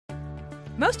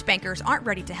Most bankers aren't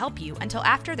ready to help you until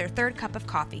after their third cup of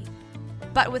coffee.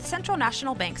 But with Central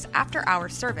National Bank's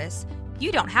after-hours service,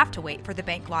 you don't have to wait for the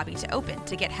bank lobby to open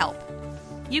to get help.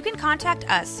 You can contact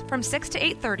us from 6 to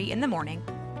 8:30 in the morning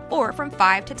or from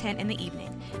 5 to 10 in the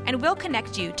evening, and we'll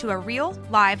connect you to a real,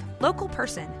 live, local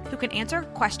person who can answer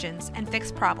questions and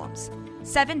fix problems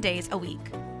 7 days a week.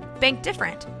 Bank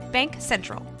different. Bank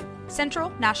Central. Central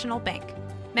National Bank.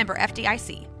 Member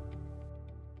FDIC.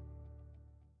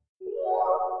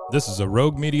 This is a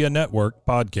Rogue Media Network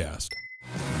podcast.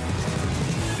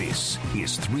 This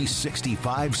is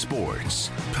 365 Sports,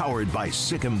 powered by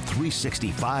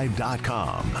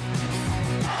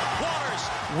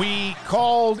Sikkim365.com. We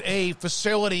called a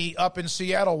facility up in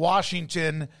Seattle,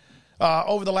 Washington,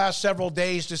 over the last several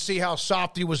days to see how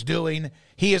Softy was doing.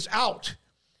 He is out.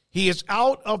 He is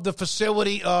out of the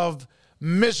facility of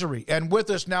misery. And with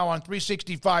us now on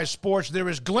 365 Sports, there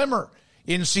is glimmer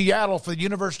in Seattle for the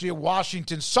University of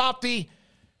Washington. Softy,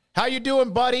 how you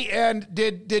doing, buddy? And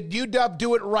did UW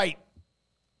do it right?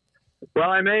 Well,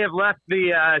 I may have left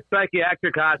the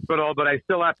psychiatric hospital, but I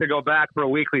still have to go back for a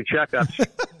weekly checkup.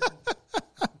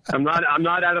 I'm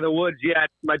not out of the woods yet.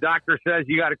 My doctor says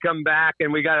you got to come back,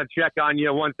 and we got to check on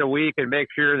you once a week and make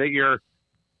sure that you're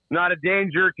not a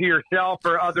danger to yourself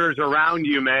or others around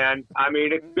you, man. I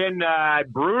mean, it's been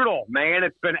brutal, man.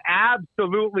 It's been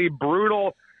absolutely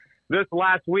brutal this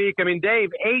last week. I mean,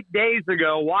 Dave, 8 days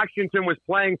ago, Washington was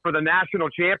playing for the national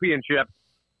championship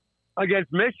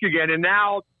against Michigan, and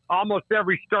now almost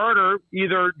every starter,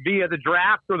 either via the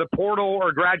draft or the portal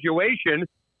or graduation,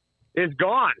 is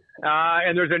gone.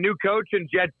 And there's a new coach in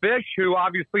Jed Fish, who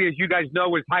obviously, as you guys know,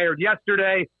 was hired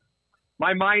yesterday.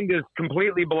 My mind is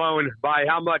completely blown by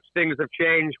how much things have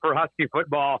changed for Husky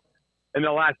football in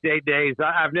the last 8 days.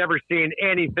 I've never seen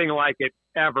anything like it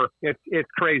ever.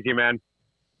 It's crazy, man.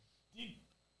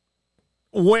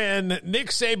 When Nick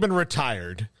Saban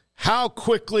retired, how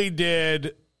quickly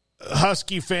did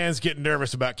Husky fans get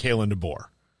nervous about Kalen DeBoer?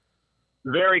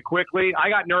 Very quickly. I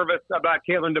got nervous about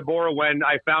Kalen DeBoer when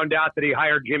I found out that he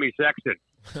hired Jimmy Sexton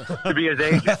to be his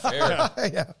agent. Yeah.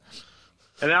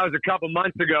 And that was a couple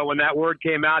months ago when that word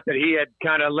came out that he had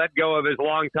kind of let go of his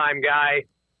longtime guy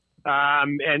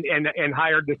and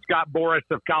hired the Scott Boras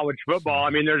of college football.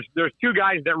 I mean, there's two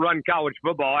guys that run college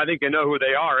football. I think you know who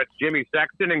they are. It's Jimmy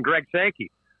Sexton and Greg Sankey.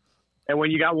 And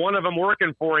when you got one of them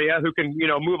working for you who can,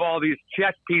 move all these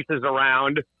chess pieces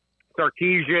around,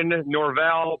 Sarkisian,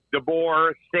 Norvell,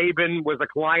 DeBoer, Saban was a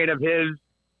client of his.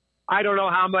 I don't know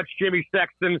how much Jimmy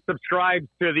Sexton subscribes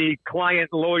to the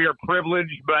client-lawyer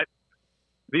privilege, but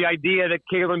the idea that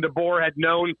Kalen DeBoer had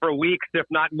known for weeks, if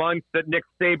not months, that Nick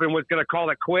Saban was going to call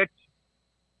it quits,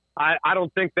 I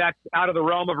don't think that's out of the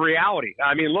realm of reality.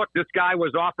 I mean, look, this guy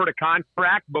was offered a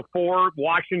contract before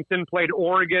Washington played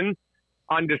Oregon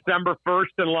on December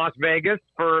 1st in Las Vegas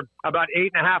for about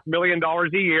 $8.5 million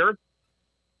a year.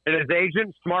 And his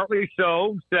agent, smartly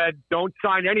so, said, don't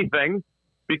sign anything,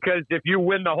 because if you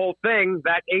win the whole thing,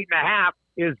 that 8.5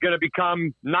 is going to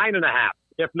become 9.5,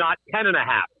 if not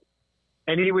 10.5.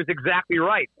 And he was exactly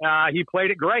right. He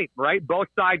played it great, right? Both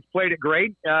sides played it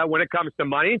great when it comes to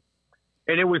money.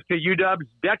 And it was to UW's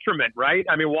detriment, right?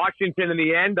 I mean, Washington, in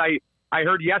the end, I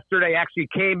heard yesterday actually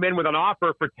came in with an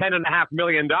offer for $10.5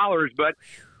 million. But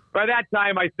by that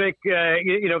time, I think,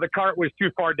 the cart was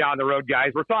too far down the road,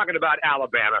 guys. We're talking about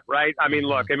Alabama, right? I mean,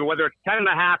 look, whether it's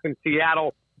 10.5 in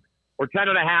Seattle or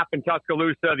 10.5 in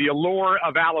Tuscaloosa, the allure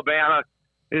of Alabama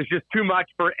is just too much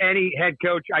for any head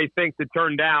coach, I think, to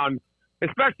turn down.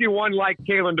 Especially one like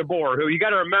Kalen DeBoer, who you got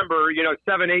to remember,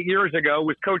 7-8 years ago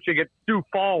was coaching at Sioux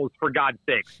Falls, for God's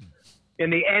sakes,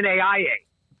 in the NAIA.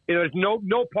 There's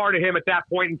no part of him at that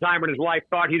point in time in his life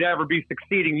thought he'd ever be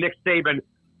succeeding Nick Saban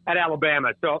at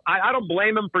Alabama. So I don't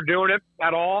blame him for doing it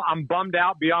at all. I'm bummed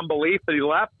out beyond belief that he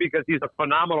left, because he's a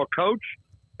phenomenal coach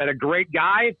and a great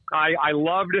guy. I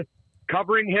loved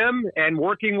covering him and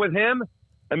working with him.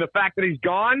 And the fact that he's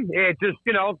gone, it just,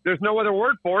 there's no other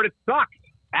word for it. It sucks.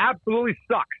 Absolutely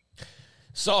sucks.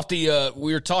 Softy,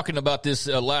 we were talking about this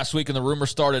last week, and the rumor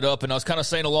started up, and I was kind of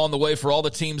saying along the way, for all the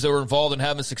teams that were involved in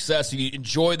having success, you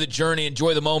enjoy the journey,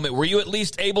 enjoy the moment. Were you at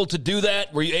least able to do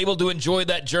that? Were you able to enjoy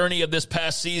that journey of this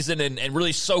past season and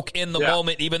really soak in the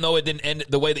moment, even though it didn't end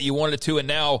the way that you wanted it to? And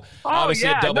now, obviously,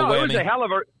 a double whammy.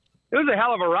 It was a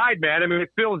hell of a ride, man. I mean,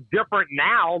 it feels different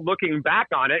now looking back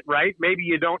on it, right? Maybe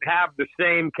you don't have the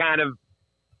same kind of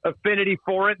affinity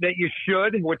for it that you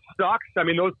should, which sucks. I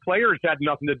mean, those players had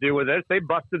nothing to do with this. They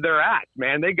busted their ass,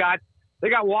 man. They got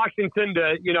Washington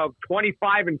to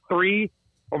 25-3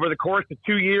 over the course of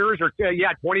 2 years, or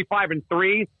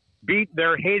 25-3. beat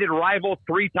their hated rival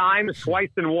 3 times, twice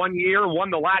in 1 year,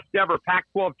 won the last ever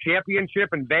Pac-12 championship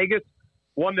in Vegas,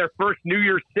 won their first New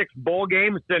Year's Six bowl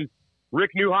game since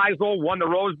Rick Neuheisel won the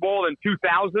Rose Bowl in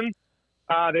 2000.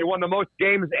 They won the most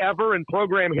games ever in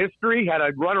program history, had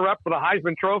a runner-up for the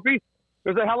Heisman Trophy. It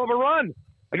was a hell of a run.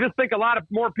 I just think a lot of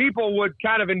more people would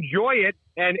kind of enjoy it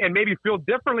and maybe feel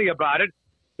differently about it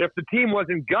if the team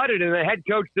wasn't gutted and the head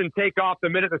coach didn't take off the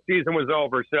minute the season was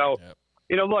over. So,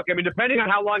 look, I mean, depending on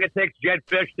how long it takes Jed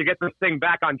Fish to get this thing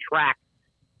back on track,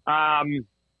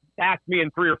 ask me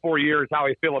in 3 or 4 years how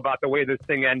I feel about the way this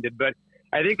thing ended. But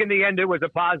I think in the end it was a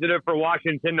positive for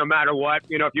Washington no matter what.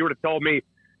 If you would have told me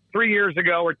 3 years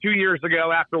ago or 2 years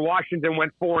ago after Washington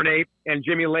went 4-8 and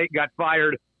Jimmy Lake got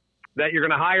fired that you're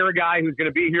going to hire a guy who's going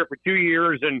to be here for 2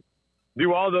 years and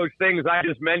do all those things I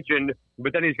just mentioned,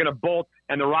 but then he's going to bolt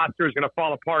and the roster is going to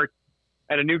fall apart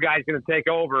and a new guy's going to take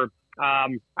over,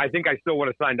 I think I still would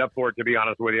have signed up for it, to be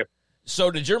honest with you.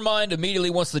 So did your mind immediately,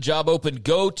 once the job opened,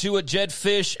 go to a Jed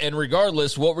Fish? And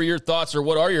regardless, what were your thoughts, or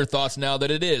what are your thoughts now that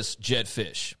it is Jed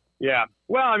Fish? Yeah.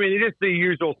 Well, I mean, it is the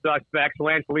usual suspects: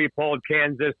 Lance Leipold,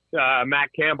 Kansas, Matt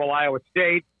Campbell, Iowa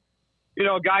State.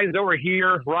 Guys that were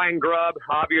here, Ryan Grubb,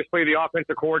 obviously the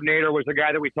offensive coordinator, was the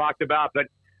guy that we talked about, but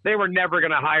they were never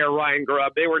going to hire Ryan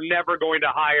Grubb. They were never going to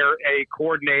hire a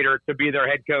coordinator to be their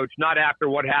head coach, not after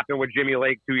what happened with Jimmy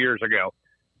Lake 2 years ago.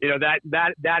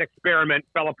 That experiment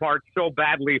fell apart so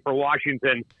badly for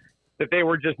Washington that they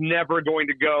were just never going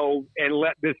to go and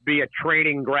let this be a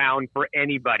training ground for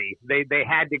anybody. They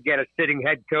had to get a sitting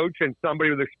head coach and somebody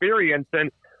with experience.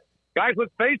 And guys,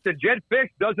 let's face it, Jed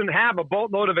Fish doesn't have a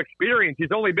boatload of experience.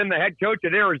 He's only been the head coach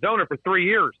at Arizona for 3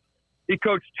 years. He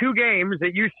coached 2 games at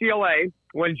UCLA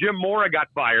when Jim Mora got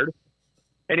fired,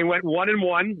 and he went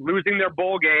 1-1, losing their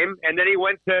bowl game. And then he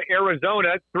went to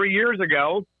Arizona 3 years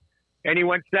ago, and he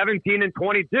went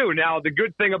 17-22. Now, the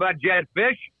good thing about Jed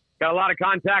Fish, got a lot of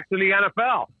contacts in the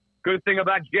NFL. Good thing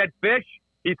about Jed Fish,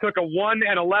 he took a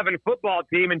 1-11 football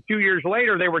team, and 2 years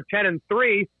later they were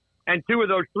 10-3. And 2 of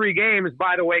those 3 games,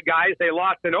 by the way, guys, they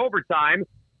lost in overtime.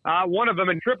 One of them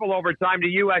in triple overtime to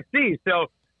USC. So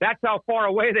that's how far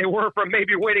away they were from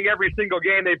maybe winning every single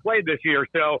game they played this year.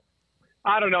 So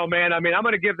I don't know, man. I mean, I'm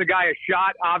going to give the guy a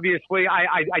shot. Obviously,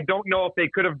 I don't know if they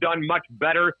could have done much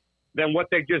better than what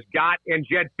they just got in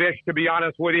Jed Fish, to be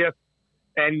honest with you.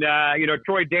 And,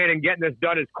 Troy Dannon getting this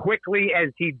done as quickly as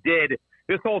he did.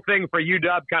 This whole thing for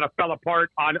UW kind of fell apart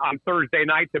on Thursday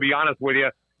night, to be honest with you.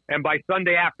 And by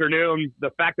Sunday afternoon, the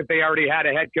fact that they already had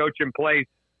a head coach in place,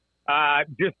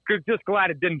 just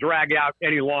glad it didn't drag out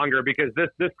any longer, because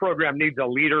this program needs a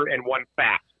leader and one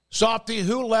fast. Softy,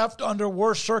 who left under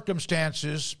worse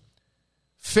circumstances,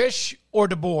 Fish or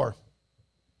DeBoer?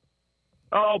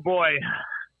 Oh, boy.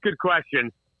 Good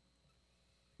question.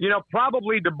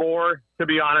 Probably DeBoer, to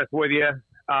be honest with you.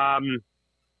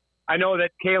 I know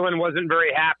that Kalen wasn't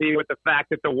very happy with the fact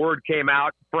that the word came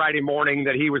out Friday morning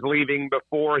that he was leaving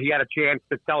before he had a chance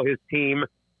to tell his team.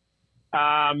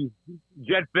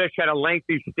 Jed Fish had a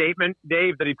lengthy statement,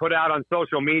 Dave, that he put out on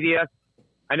social media.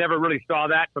 I never really saw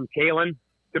that from Kalen,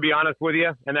 to be honest with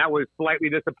you, and that was slightly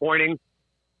disappointing.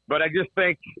 But I just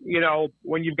think,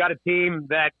 when you've got a team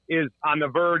that is on the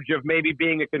verge of maybe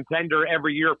being a contender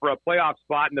every year for a playoff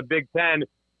spot in the Big Ten,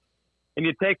 and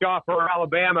you take off for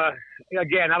Alabama,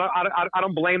 again, I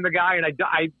don't blame the guy, and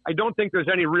I don't think there's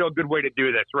any real good way to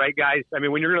do this, right, guys? I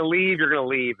mean, when you're going to leave, you're going to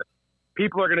leave.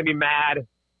 People are going to be mad.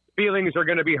 Feelings are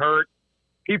going to be hurt.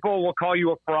 People will call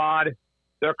you a fraud.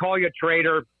 They'll call you a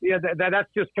traitor. Yeah, that's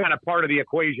just kind of part of the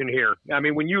equation here. I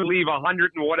mean, when you leave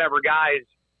 100 and whatever guys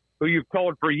who you've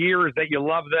told for years that you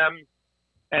love them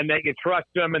and that you trust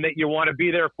them and that you want to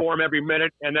be there for them every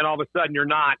minute, and then all of a sudden you're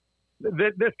not,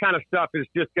 this kind of stuff is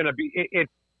just going to be,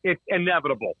 it's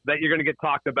inevitable that you're going to get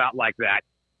talked about like that.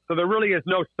 So there really is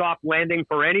no soft landing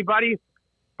for anybody.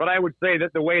 But I would say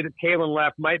that the way that Kalen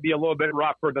left might be a little bit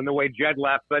rougher than the way Jed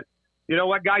left. But you know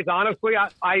what, guys? Honestly,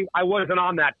 I wasn't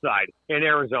on that side in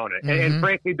Arizona, and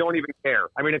frankly don't even care.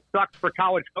 I mean, it sucks for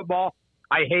college football.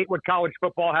 I hate what college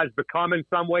football has become in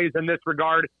some ways in this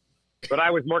regard. But I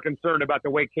was more concerned about the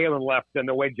way Kalen left than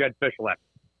the way Jed Fish left.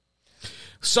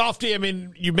 Softy, I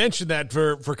mean, you mentioned that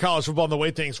for college football and the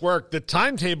way things work. The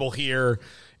timetable here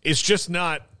is just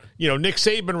not, Nick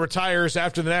Saban retires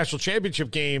after the national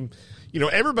championship game.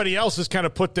 Everybody else has kind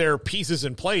of put their pieces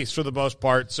in place for the most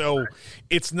part. So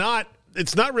it's not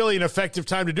really an effective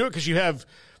time to do it, because you have,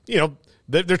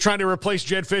 they're trying to replace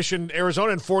Jed Fish in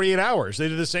Arizona in 48 hours. They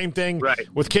did the same thing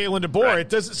with Kalen DeBoer. Right. It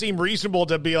doesn't seem reasonable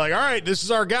to be like, all right, this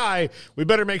is our guy. We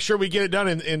better make sure we get it done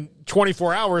in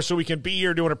 24 hours so we can be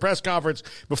here doing a press conference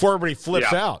before everybody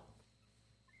flips out.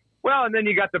 Well, and then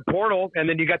you got the portal, and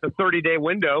then you got the 30-day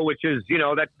window, which is,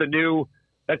 that's the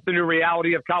new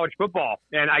reality of college football.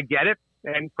 And I get it.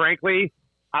 And frankly,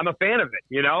 I'm a fan of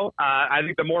it. I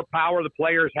think the more power the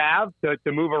players have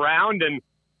to move around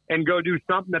and go do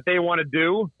something that they want to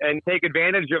do and take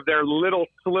advantage of their little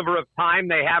sliver of time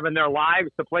they have in their lives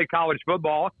to play college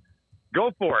football,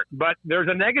 go for it. But there's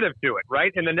a negative to it,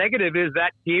 right? And the negative is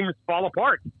that teams fall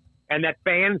apart and that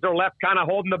fans are left kind of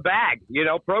holding the bag.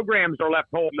 Programs are left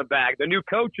holding the bag. The new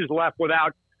coach is left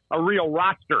without a real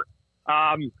roster.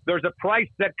 There's a price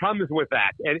that comes with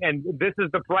that. And this is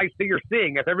the price that you're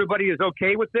seeing. If everybody is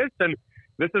okay with this and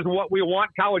this is what we want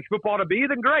college football to be,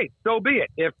 then great, so be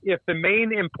it. If the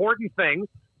main important thing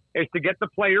is to get the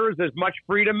players as much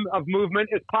freedom of movement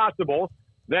as possible,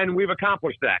 then we've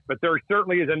accomplished that. But there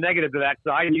certainly is a negative to that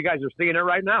side, and you guys are seeing it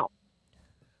right now.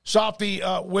 Softy,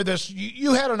 with us,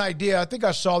 you had an idea. I think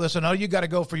I saw this. I know you got to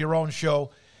go for your own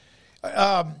show.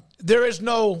 There are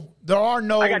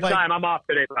no. I got time. I'm off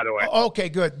today, by the way. Okay,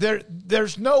 good.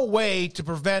 There's no way to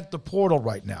prevent the portal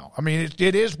right now. I mean,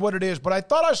 it is what it is. But I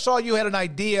thought I saw you had an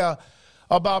idea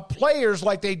about players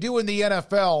like they do in the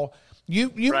NFL.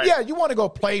 Right. Yeah, you want to go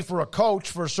play for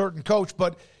a certain coach,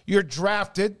 but you're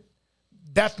drafted.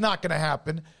 That's not going to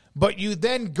happen. But you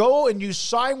then go and you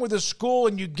sign with a school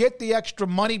and you get the extra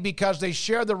money because they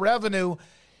share the revenue.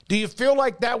 Do you feel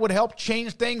like that would help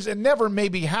change things? It never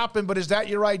maybe happen, but is that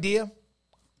your idea?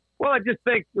 Well, I just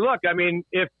think, look, I mean,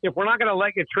 if we're not going to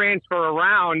let you transfer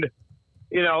around,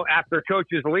 after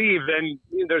coaches leave, then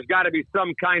there's got to be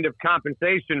some kind of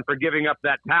compensation for giving up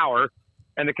that power.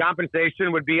 And the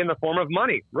compensation would be in the form of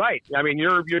money, right? I mean,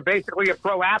 you're basically a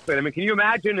pro athlete. I mean, can you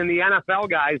imagine in the NFL,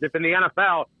 guys, if in the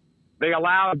NFL they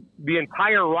allowed the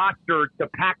entire roster to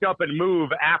pack up and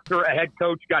move after a head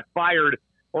coach got fired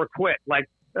or quit? Like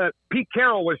Pete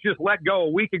Carroll was just let go a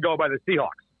week ago by the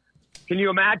Seahawks. Can you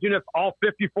imagine if all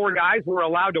 54 guys were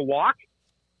allowed to walk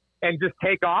and just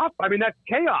take off? I mean, that's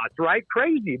chaos, right?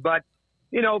 Crazy. But,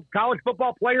 college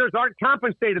football players aren't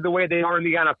compensated the way they are in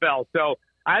the NFL. So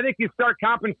I think you start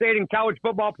compensating college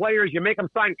football players. You make them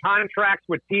sign contracts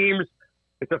with teams.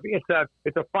 It's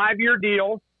a 5-year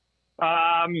deal,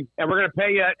 and we're going to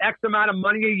pay you X amount of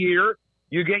money a year.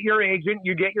 You get your agent,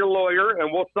 you get your lawyer,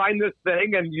 and we'll sign this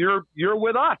thing, and you're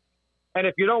with us. And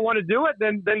if you don't want to do it,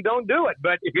 then don't do it.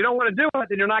 But if you don't want to do it,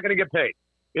 then you're not going to get paid.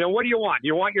 What do you want? Do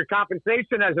you want your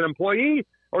compensation as an employee,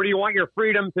 or do you want your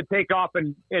freedom to take off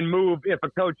and move if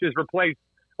a coach is replaced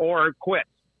or quits?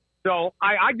 So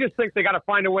I just think they got to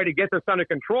find a way to get this under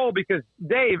control because,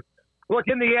 Dave, look,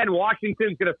 in the end,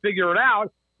 Washington's going to figure it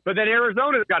out, but then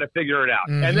Arizona's got to figure it out.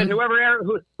 Mm-hmm. And then whoever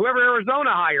Arizona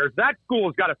hires, that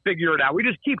school's got to figure it out. We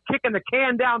just keep kicking the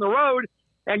can down the road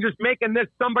and just making this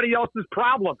somebody else's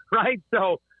problem, right?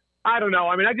 So I don't know.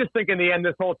 I mean, I just think in the end,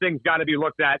 this whole thing's got to be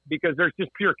looked at because there's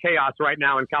just pure chaos right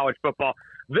now in college football.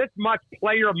 This much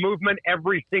player movement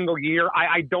every single year,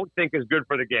 I don't think is good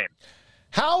for the game.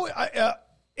 How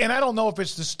and I don't know if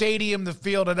it's the stadium, the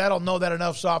field, and I don't know that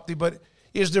enough, Softy, but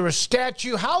is there a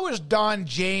statue? How is Don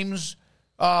James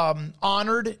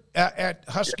honored at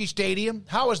Husky Stadium?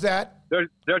 How is that? There's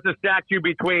a statue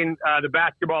between the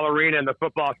basketball arena and the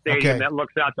football stadium that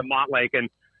looks out to Montlake, and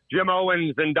Jim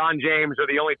Owens and Don James are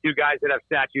the only two guys that have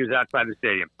statues outside the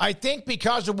stadium. I think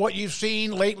because of what you've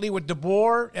seen lately with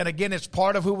DeBoer, and again, it's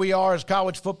part of who we are as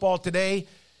college football today,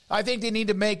 I think they need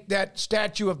to make that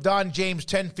statue of Don James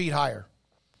 10 feet higher.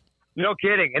 No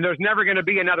kidding. And there's never going to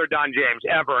be another Don James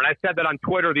ever. And I said that on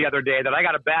Twitter the other day that I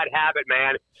got a bad habit,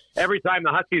 man. Every time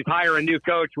the Huskies hire a new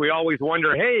coach, we always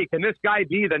wonder, hey, can this guy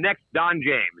be the next Don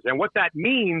James? And what that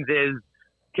means is,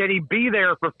 can he be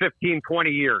there for 15, 20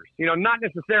 years? Not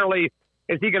necessarily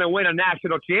is he going to win a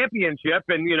national championship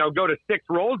and, go to 6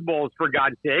 Rose Bowls for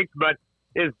God's sakes, but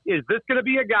is this going to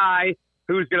be a guy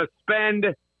who's going to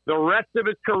spend the rest of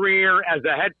his career as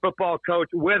a head football coach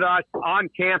with us on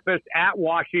campus at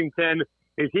Washington?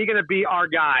 Is he going to be our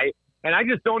guy? And I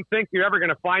just don't think you're ever going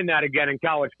to find that again in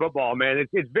college football, man.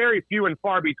 It's very few and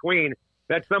far between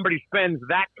that somebody spends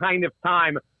that kind of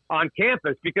time on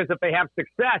campus, because if they have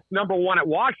success, number one, at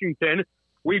Washington,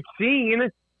 we've seen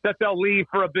that they'll leave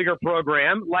for a bigger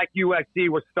program like USC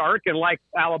with Stark and like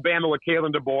Alabama with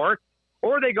Kalen DeBoer,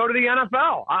 or they go to the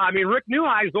NFL. I mean, Rick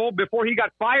Neuheisel, before he got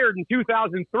fired in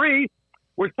 2003,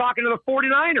 was talking to the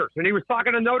 49ers, and he was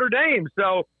talking to Notre Dame.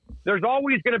 So there's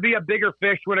always going to be a bigger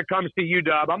fish when it comes to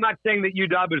UW. I'm not saying that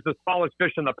UW is the smallest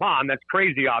fish in the pond. That's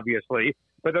crazy, obviously.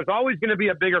 But there's always going to be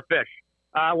a bigger fish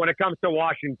when it comes to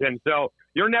Washington. So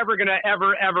you're never going to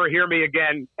ever hear me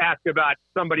again ask about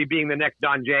somebody being the next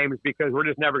Don James, because we're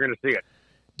just never going to see it.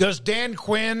 Does Dan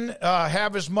Quinn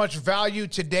have as much value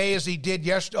today as he did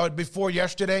before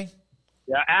yesterday?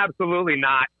 Yeah, absolutely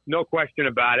not. No question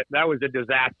about it. That was a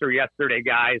disaster yesterday,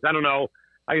 guys. I don't know.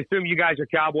 I assume you guys are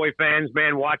Cowboy fans,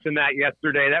 man, watching that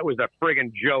yesterday. That was a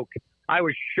friggin' joke. I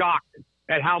was shocked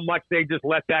at how much they just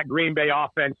let that Green Bay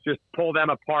offense just pull them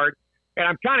apart. And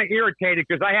I'm kind of irritated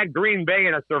because I had Green Bay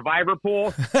in a survivor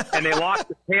pool, and they lost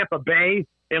to Tampa Bay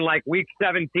in like week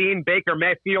 17. Baker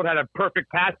Mayfield had a perfect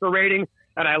passer rating,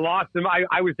 and I lost him.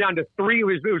 I was down to 3. It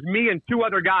was me and 2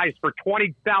 other guys for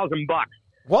 $20,000.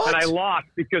 What? And I lost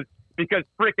because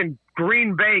freaking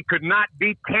Green Bay could not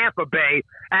beat Tampa Bay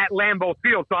at Lambeau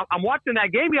Field. So I'm watching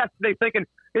that game yesterday thinking,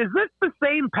 is this the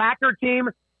same Packer team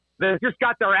that just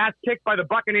got their ass kicked by the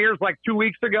Buccaneers like 2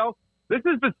 weeks ago? This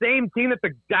is the same team that the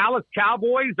Dallas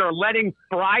Cowboys are letting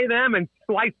fry them and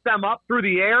slice them up through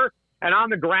the air and on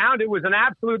the ground. It was an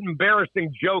absolute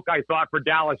embarrassing joke, I thought, for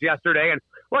Dallas yesterday. And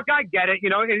look, I get it. You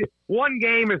know, one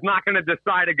game is not going to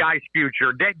decide a guy's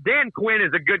future. Dan Quinn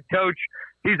is a good coach.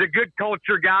 He's a good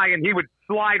culture guy, and he would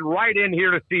slide right in here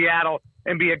to Seattle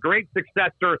and be a great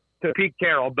successor to Pete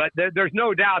Carroll. But there's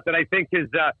no doubt that I think his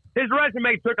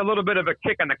resume took a little bit of a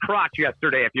kick in the crotch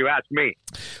yesterday, if you ask me.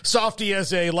 Softy,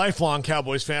 as a lifelong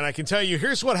Cowboys fan, I can tell you,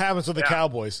 here's what happens with the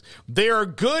Cowboys. They are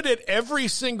good at every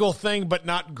single thing, but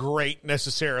not great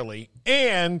necessarily.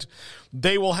 And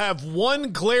they will have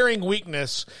one glaring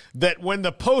weakness that when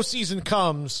the postseason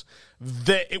comes,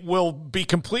 that it will be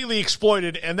completely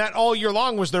exploited, and that all year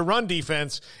long was their run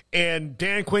defense, and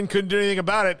Dan Quinn couldn't do anything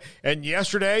about it. And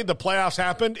yesterday, the playoffs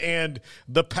happened, and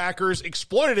the Packers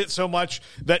exploited it so much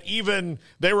that even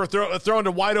they were thrown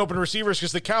to wide-open receivers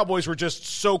because the Cowboys were just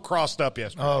so crossed up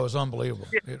yesterday. Oh, it was unbelievable.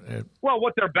 Well,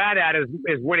 what they're bad at is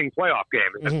winning playoff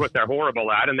games. That's what they're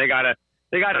horrible at, and they got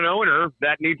an owner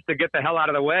that needs to get the hell out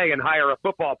of the way and hire a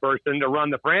football person to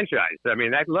run the franchise. I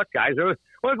mean, look, guys, when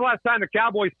was the last time the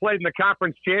Cowboys played in the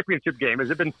conference championship game? Has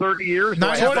it been 30 years?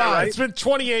 95. Right? It's been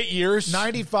 28 years.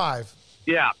 95.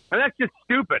 Yeah, and that's just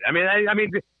stupid. I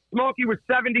mean, Smokey was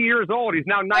 70 years old. He's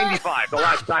now 95 the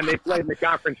last time they played in the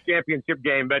conference championship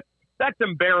game. But that's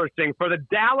embarrassing for the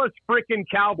Dallas freaking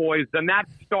Cowboys and that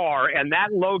star and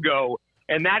that logo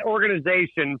and that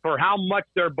organization for how much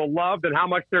they're beloved and how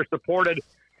much they're supported.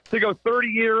 To go 30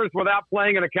 years without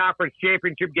playing in a conference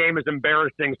championship game is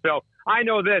embarrassing. So I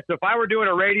know this. If I were doing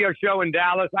a radio show in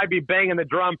Dallas, I'd be banging the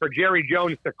drum for Jerry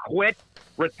Jones to quit,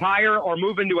 retire, or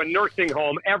move into a nursing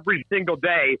home every single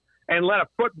day and let a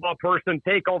football person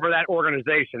take over that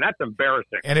organization. That's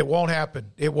embarrassing. And it won't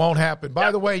happen. It won't happen.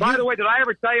 By the way, did I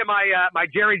ever tell you my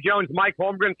Jerry Jones, Mike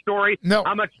Holmgren story? No.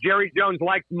 How much Jerry Jones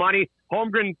likes money?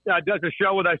 Holmgren does a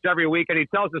show with us every week, and he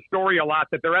tells the story a lot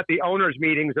that they're at the owners'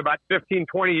 meetings about 15,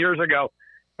 20 years ago.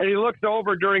 And he looks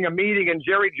over during a meeting, and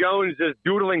Jerry Jones is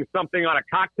doodling something on a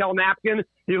cocktail napkin.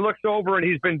 He looks over, and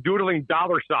he's been doodling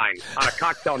dollar signs on a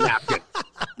cocktail napkin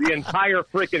the entire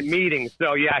freaking meeting.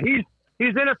 So, yeah, he's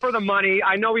in it for the money.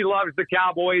 I know he loves the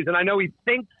Cowboys, and I know he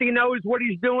thinks he knows what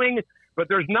he's doing, but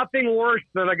there's nothing worse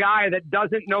than a guy that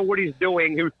doesn't know what he's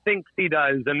doing who thinks he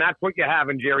does, and that's what you have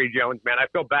in Jerry Jones, man. I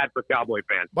feel bad for Cowboy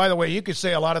fans. By the way, you could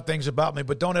say a lot of things about me,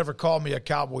 but don't ever call me a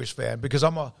Cowboys fan because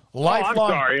I'm a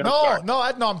lifelong. I'm sorry.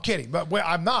 No, I'm kidding, but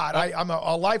I'm not. I'm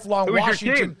a lifelong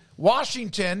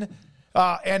Washington,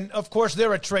 and of course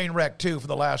they're a train wreck too for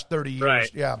the last 30 years.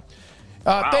 Right. Yeah.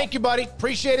 Thank you, buddy.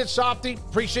 Appreciate it, Softy.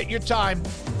 Appreciate your time.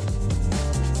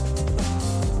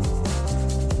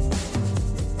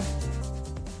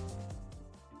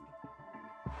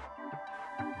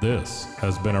 This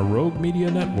has been a Rogue Media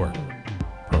Network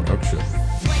production.